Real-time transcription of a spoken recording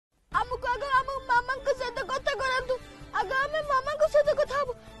आगा हमें मामा को सहित कथा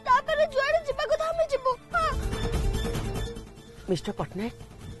हबो तापर जुआड़े जिबा कथा हमें जिबो। मिस्टर पटनायक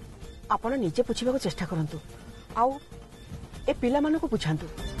आपण निजे पुछिबा को चेष्टा करंतु आउ ए पिला मानो को पुछांतु।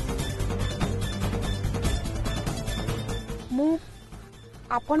 मु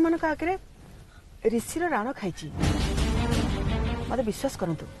आपण मान आगे ऋषिर राण खाई मत विश्वास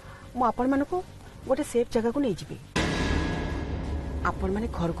करंतु मु आपण मान को गोटे सेफ जगह को नहीं जीवी। आपण माने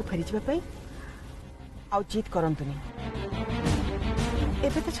घर को फेरी जाबा पई आउ जीत करंतुनी।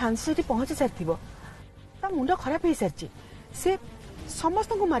 एबे तो झांसी से पहुंची सारथिबो ता मुंड खराब हो सारची से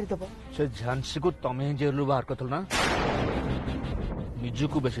समस्त को मारी दबो। से झांसी को तमे जेलु बाहर करथल ना निजु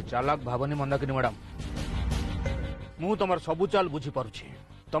को बेसी चालाक भावनी मंदाकिनी मैडम। मु तमर सबु चाल बुझी पारुछि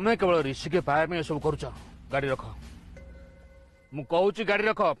तमे केवल ऋषि के पाए में सब करूछ। गाड़ी रख मु कहूची गाड़ी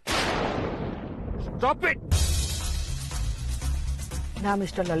रख। Stop it. ना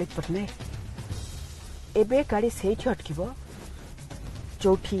मिस्टर ललित पटनायक एबे गाड़ी सेठी अटकिबो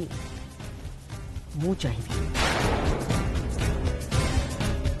जोठी मु चाहिए।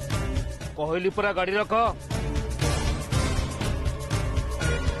 कहली पूरा गाड़ी रख।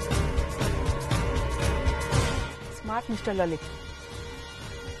 स्मार्ट मिस्टर ललित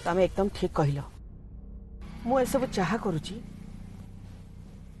तमे एकदम ठीक कहल। मु ए सब चाह करूची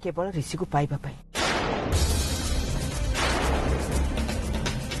केवल ऋषि को पाइबा पाई।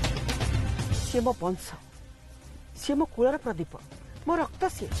 सी मो वंश सी मो कूलर प्रदीप मो रक्त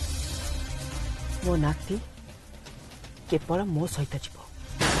सी मो नाती केवल मो सहित जीव।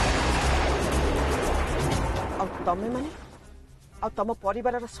 तमे माने आ तम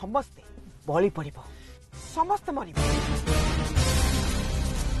परिवार समस्ते बलि पड़ब समस्ते मर।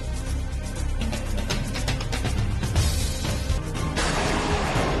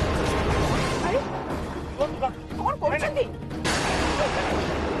 कौन कर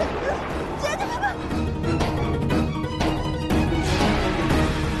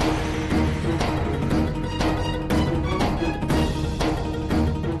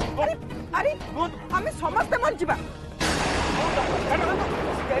हमें समस्ते मन जीवा।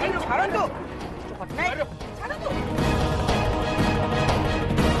 छाड़ो पटनायक छाड़ो।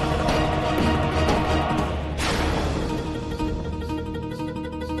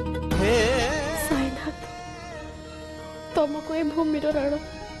 तुमको ए भूमिर राण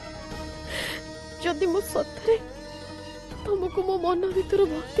जदि मो सतरे तुमको मो मन भीतर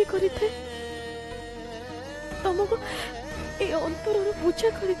भक्ति करि थे तुमको ए अंतर पूजा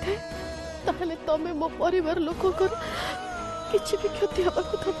करि थे ताहले तमे मो परिवार लोक किसी भी क्षति हवा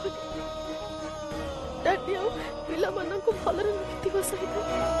को थबनी। डाडी आ पिला मानन को भलरे रखिथिबा सहित।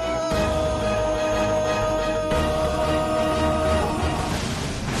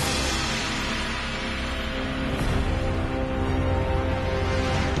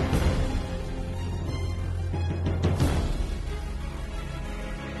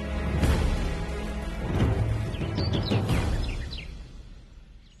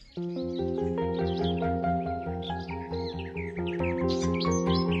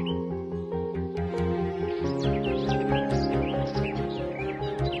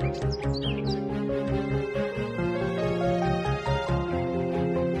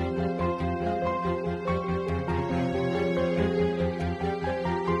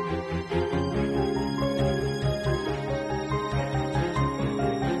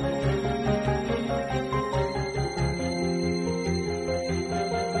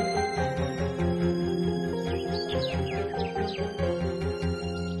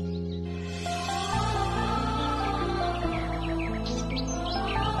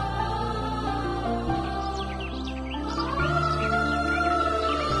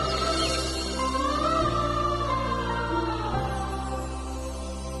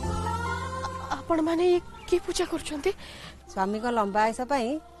 माने की पूजा करछन्ते? स्वामी को लंबा आयुष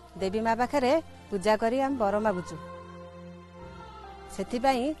पाई देवी माँ पाखरे पूजा करी हम बर मागुचु।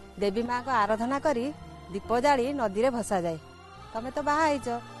 सेथिपाई देवी माँ को आराधना करी दीप जाली नदी रे भसा जाए। तमे तो बाहा आइछ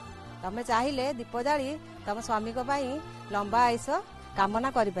तमे चाहिले दीप जाली तम स्वामी को पाई लंबा आयुष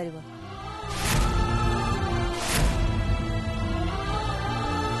कामना करि परिबो।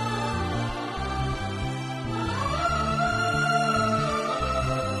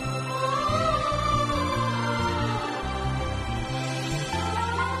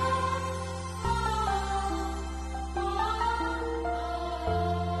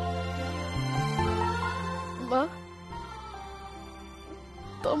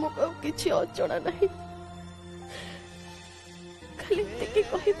 तुमको किसी अजଣା नहीं खाली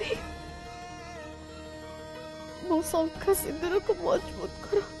कहबी मो शंखा सिंदूर को मजबूत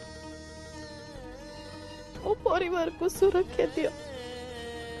करो मो परिवार को सुरक्षा दियो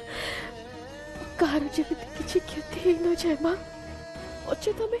कार जेमिति किछि क्षति न जाए मां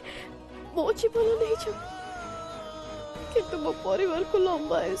अच्छे तमे मो जीवन नहीं छ किंतु मो परिवार को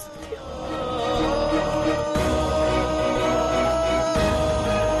लंबा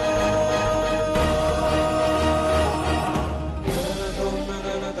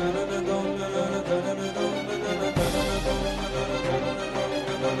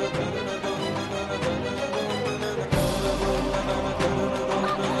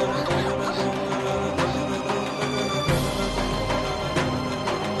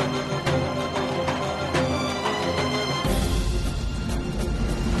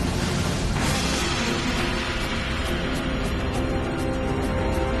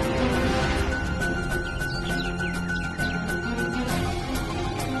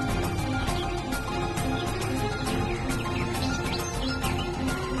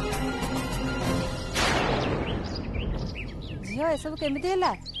झील सब केमिति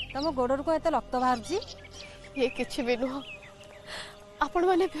हैला तम गोड़र को एत रक्त बाहर ये किछि भी नुह आपण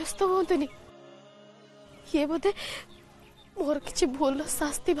माने व्यस्त होतनी ये बोधे मोर किछि भूल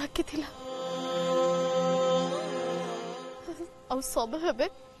शास्ति बाकी थिला अब सब हेबे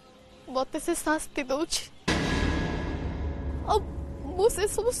मते से शास्ति दउछि अब मु से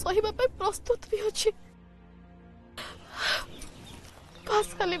सब सहीबा पे प्रस्तुत भी अछि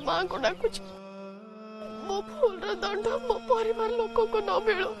खास खाली मां को डाकुछि मो भूल रो दंड मो परिवार लोक को न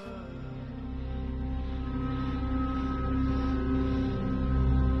मिलो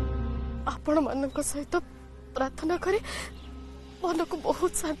आपण मानक सहित प्रार्थना करे मन को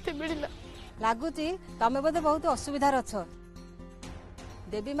बहुत शांति मिलला लागुची तमे बोधे बहुत असुविधा अछ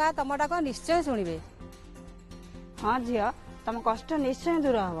देवी माँ तम डाक निश्चय शुणिबे हाँ झील तम कष्ट निश्चय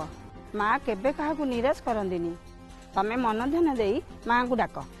दूर हम माँ केबे काहाकू निराश करंदिनी तमे मन ध्यान देई माँ को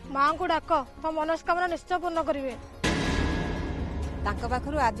डाक तो मनस्कामना निश्चय पूर्ण करिवे तांको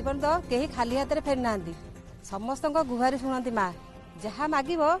पाखरु आज पर्यंत केही खाली हाथ रे फेरी नांदी समस्त गुहारी शुणती माँ जहाँ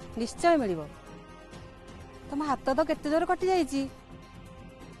मागिब निश्चय मिलिबो तम हाथ तो केते जोर कटि जाइछि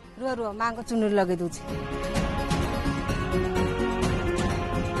रुआ रुआ माँ को चुनुरी लगे दूची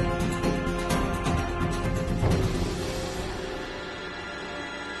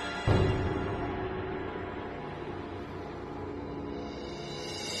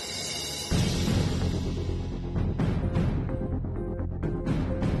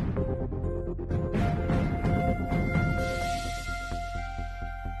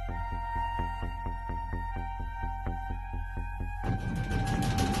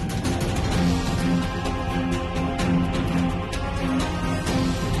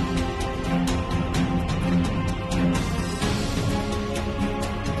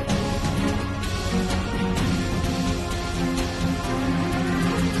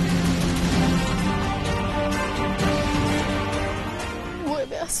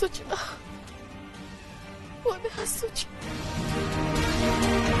Suchandan, what is Suchandan?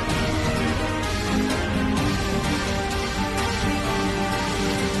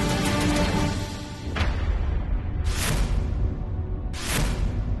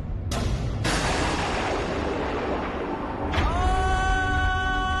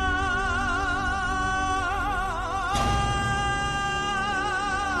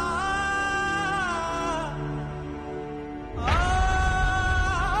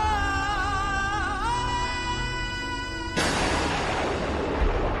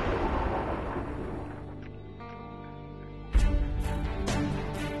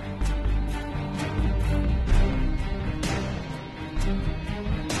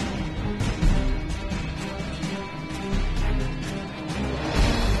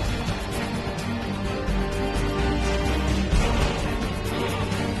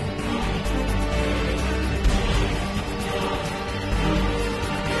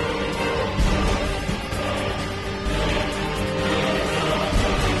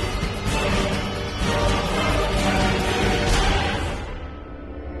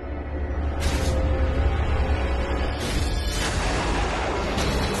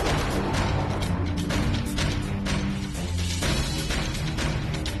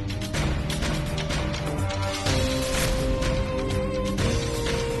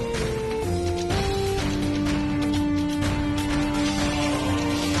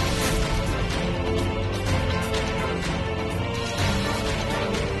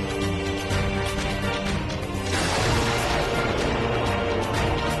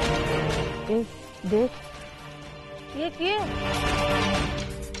 देख ये किए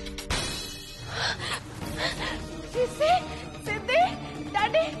सिद्धि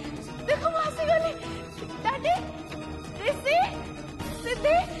डैडी देखो मैं आसी गली डैडी ऋषि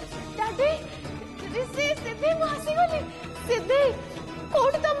सिद्धि डैडी ऋषि सिद्धि मैं आसी गली सिद्धि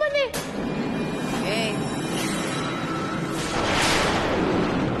कोड तमने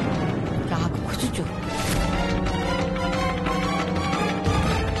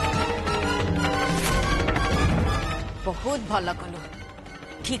बहुत भल कलु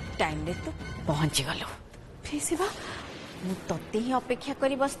ठीक टाइम रे तू पहुंची गलु शिवा मु तते ही अपेक्षा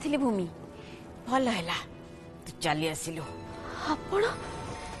करी बसथिली भूमि भल हैला तू चली आसिलु आपण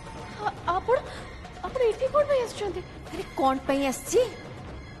आपण आपण एठी कोन पे आछंती अरे कोन पई आछि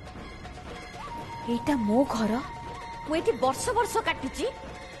एटा मो घर मु एठी वर्ष वर्ष काटिची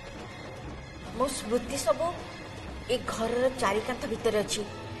मो स्मृति सब ए घर रो चारिकांत भीतर अछि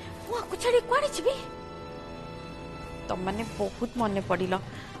मु आकु छाडी कोआडी छिबी तम माने बहुत मने पडिलो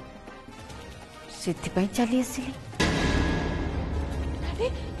सिद्धि पई चली आसिली अरे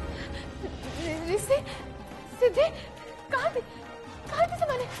ऋषि सिद्धि कहां थी से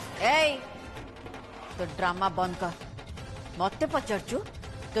माने ए तो ड्रामा बंद कर मते पचरचु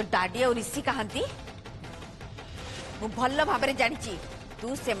तो डाडी और ऋषि कहांती मु भल भाबरे जानिची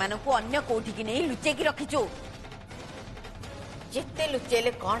तू से मानको अन्य कोठी की नहीं लुचे की रखिचु जेते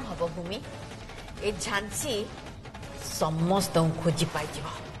लुचेले कौन हबो भूमि ए झांसी समस्त खोजी पाई जीवो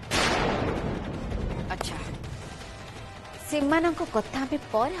अच्छा से मानको कथा पे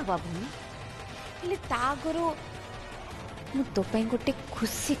पर हबा भूमि ले ता गुरु मु तो पे गोटे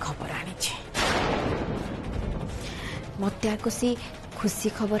खुशी खबर आनी छे मते आको से खुशी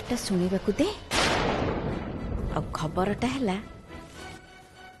खबरटा सुनिबाकू दे अब खबरटा हैला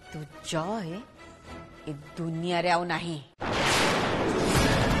तू जय ए दुनिया रे आउ नाही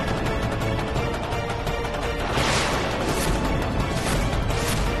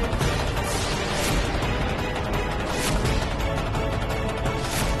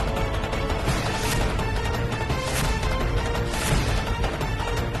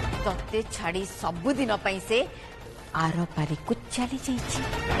तते छाड़ी सबुदिन पई से आर पारी को चली जाइछि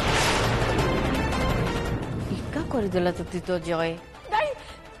इका कर देला तती तो जय नहीं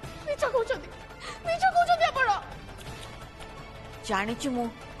मिछ कहउछंती आपण जानिछु मु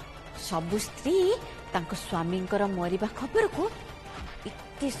सब स्त्री तांको स्वामींकर मरिबा खबर को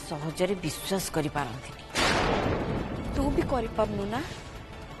इते सहजरे विश्वास करि पारंथिनी तू भी करि पारनु ना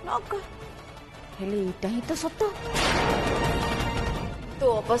नक हेले इटा ही तो सत्य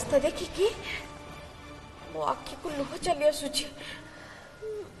तो अवस्था देखी कि मो आखि को लुह चली आसुची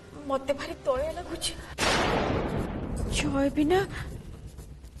मते भारी तळे लागुची जय बिना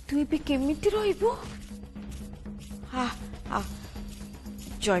तू भी केमिति रहिबो हा हा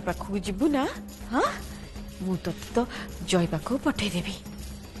जय पाखु जिबु ना हां मु तो जय पाखु पठे देबी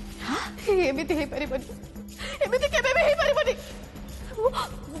हां एमिति हे परिबनी एमिति केबे भी हे परिबनी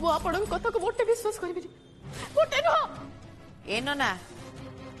वो आपण कथा को मोटे विश्वास करबी मोटे न एनो ना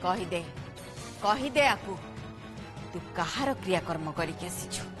कही दे आकु तू कहार क्रियाकर्म करके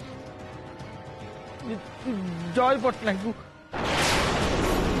आसीछु जय पटनायक को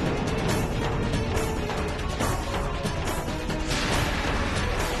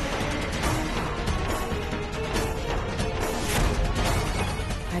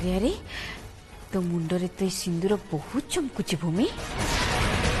अरे अरे तो मुंडरे तो सिंदूर बहुत चमकुची भूमि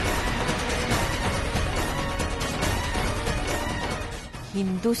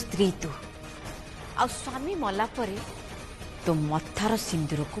हिंदू स्त्री तू आ स्वामी मला परे तो मथार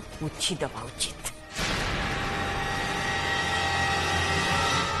सिंदूर को पोछि दबा उचित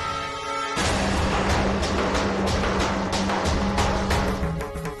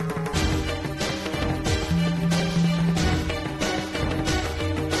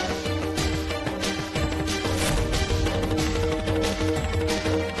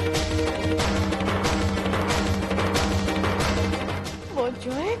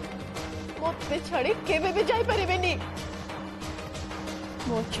छाड़ी केबे भी जाई परिबेनी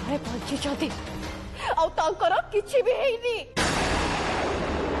मो जय बंची जदी आ तांकर किछि भी हेइनी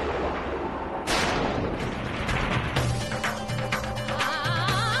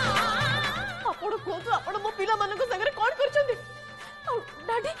आपण कोतु आपण मो पिला मानको संगे कोन करछंदी आ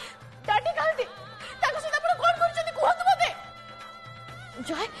डाडी डाडी कालदी ताको सुदा आपण कोन करछंदी कोहतु मते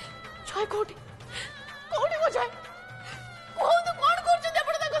जय जय कोठी कोठी मो जय कोहतु कोन करछंदी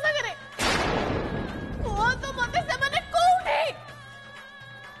आपण ताको संगे तो मते से माने कोठी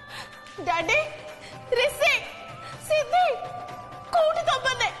डैडी ऋषि सिद्धि कोठी तो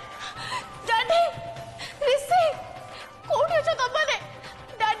बने डैडी ऋषि कोठी छ तो बने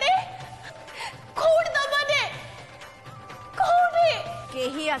डैडी कोठी तो बने कोठी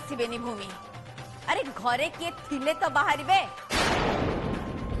केही आसीबेनी भूमि अरे घरे के थिले तो बाहरिबे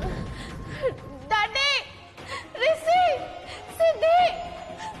डैडी ऋषि सिद्धि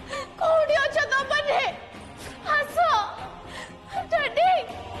कोठी छ तो बने हसो डैडी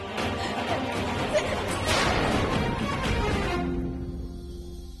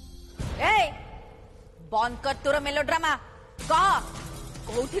बंद कर तोर मेलोड्रामा कह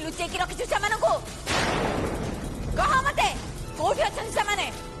कोठी लुचे की रखिछु सेमानको कह मते कोठी अछन से माने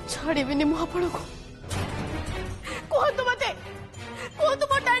छाड़ीबिनी मु आपण को कहतु मते कहतु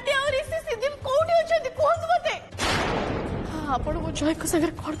मो डाडी और इसी सिदिल कोठी अछन कहतु मते आपण मो जय को संगे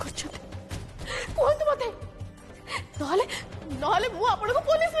कोन करछत कहतु मते नहले नहले मु आपण को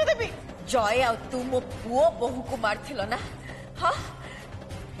पुलिस में देबी जय आ तू मो पुओ बहु को मारथिलो ना हां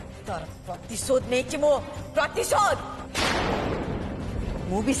तोर प्रतिशोध नै कि मो प्रतिशोध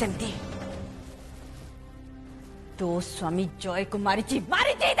मु भी सेमती तो स्वामी जय को मारी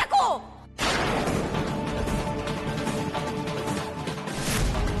देखो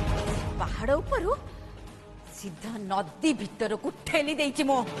पहाड़ ऊपर सीधा नदी भीतर को ठेली देची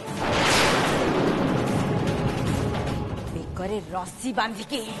मो बेकरे रस्सी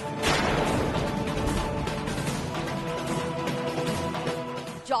बांधिकी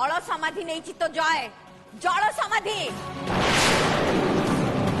जल समाधि नहीं तो जय जल समाधि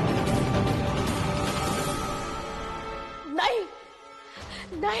नहीं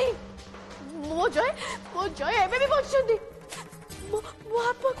नहीं मो जय एबे भी बचछंती मो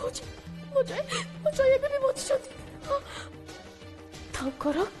आत्मा खोजी मो जय एबे भी बचछंती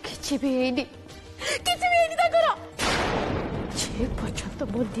ताकर किछि भी एनी ताकर जे पर्यंत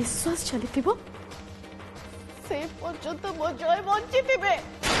मो निश्वास चलिथिबो से पर्यंत मो जय बंचिथिबे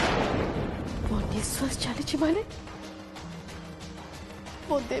मो निश्वास चलिछि माने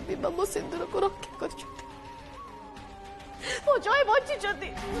मो देवी बा मो सिंदूर को रक्षा करछथि मो जय बंचिछथि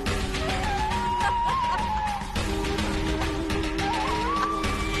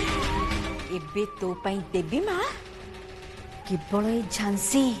एबे तो पाई देवी माँ केवल ए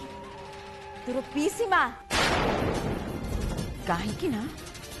झांसी तोर पीसी माँ कहीं ना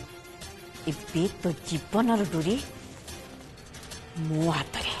एबे तो जीवन डोरी मो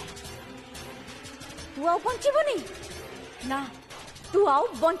हाथ रे तू आउ बंचिबुनी ना तू आउ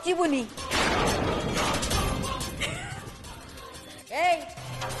बंचिबुनी ए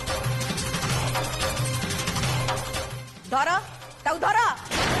धर ताऊ धर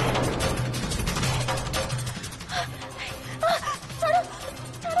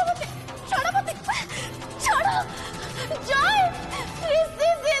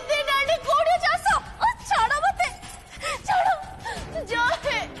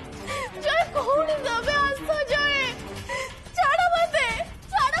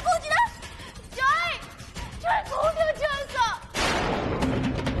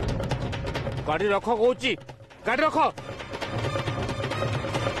गाड़ी रखो कौची गाड़ी रखो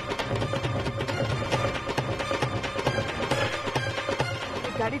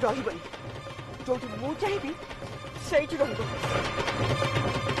गाड़ी रही जो मु चाहिए से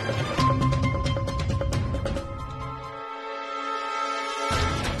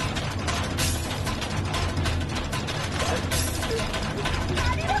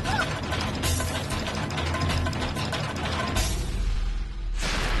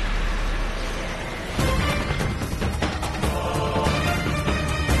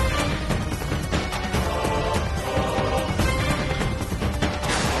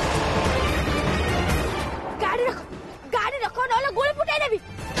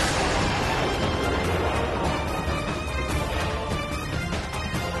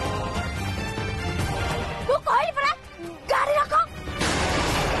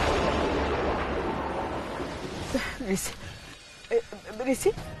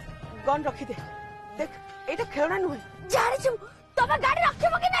ऋषि गन रखी दे देख एटा खेलना नुहे जानी छु तब गाड़ी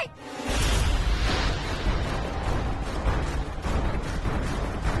रखिबो कि नहीं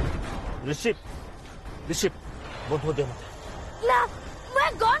ऋषि बहुत दे मत ला मैं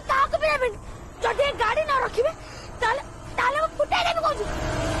गन का को भी नहीं जदे गाड़ी न रखिबे ताले ताले वो फुटाई देबे कहू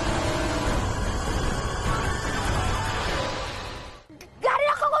गाड़ी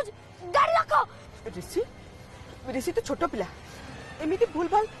रखो ऋषि तो छोट पिला एमिति भूल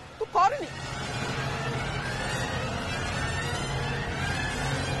भाल तू करनी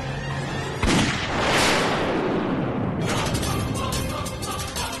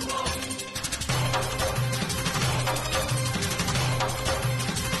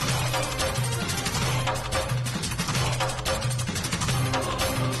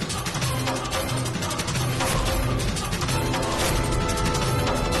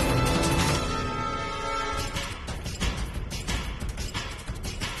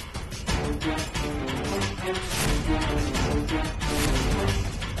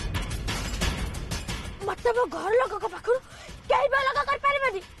मतलब घर लोग का पाखु कई बार लगा कर पारे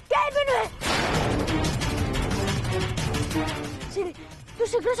बनी कई भी नहीं सीधी तू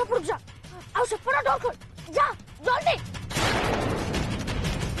शीघ्र से पुरुष जा आउ से पूरा डॉल खोल जा जल्दी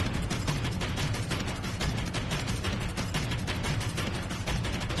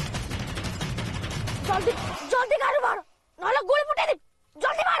जल्दी जल्दी गाड़ी मारो नहले गोली फुटे दे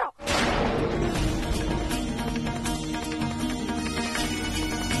जल्दी मारो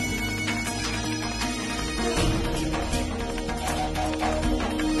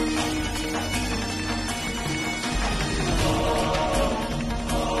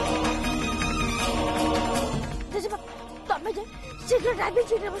तमें जाए शीघ्र ड्राइविंग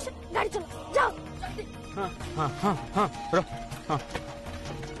सीट में बसे गाड़ी चलो जाओ जल्दी हाँ रो हाँ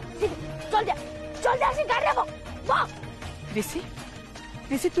जल्दी आसी गाड़ी रे वाह ऋषि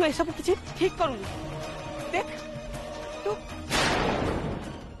ऋषि तू ऐसा किसी ठीक करूनी देख तू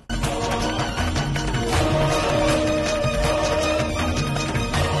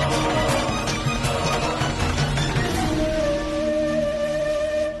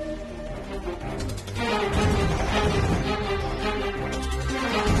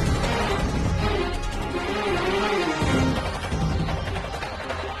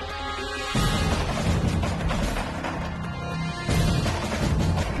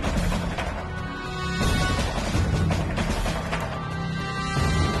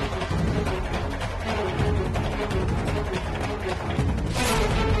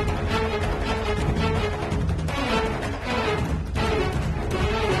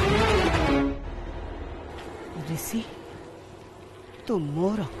तू मो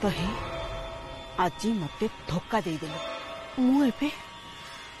रक्त है आज मते धोखा दे देलु मु एबे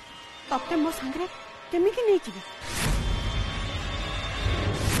तते मो संगे केमिति नहीं जीवी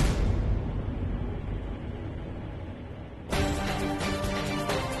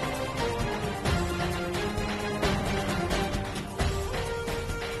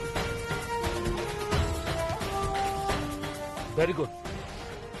वेरी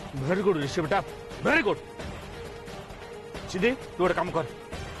गुड ऋषि बेटा वेरी गुड सीधे तू गोटे काम कर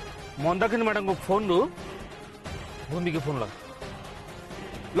मंदाकिनी मैडम को फोन रू भूमि के फोन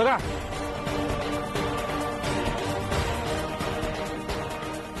लगा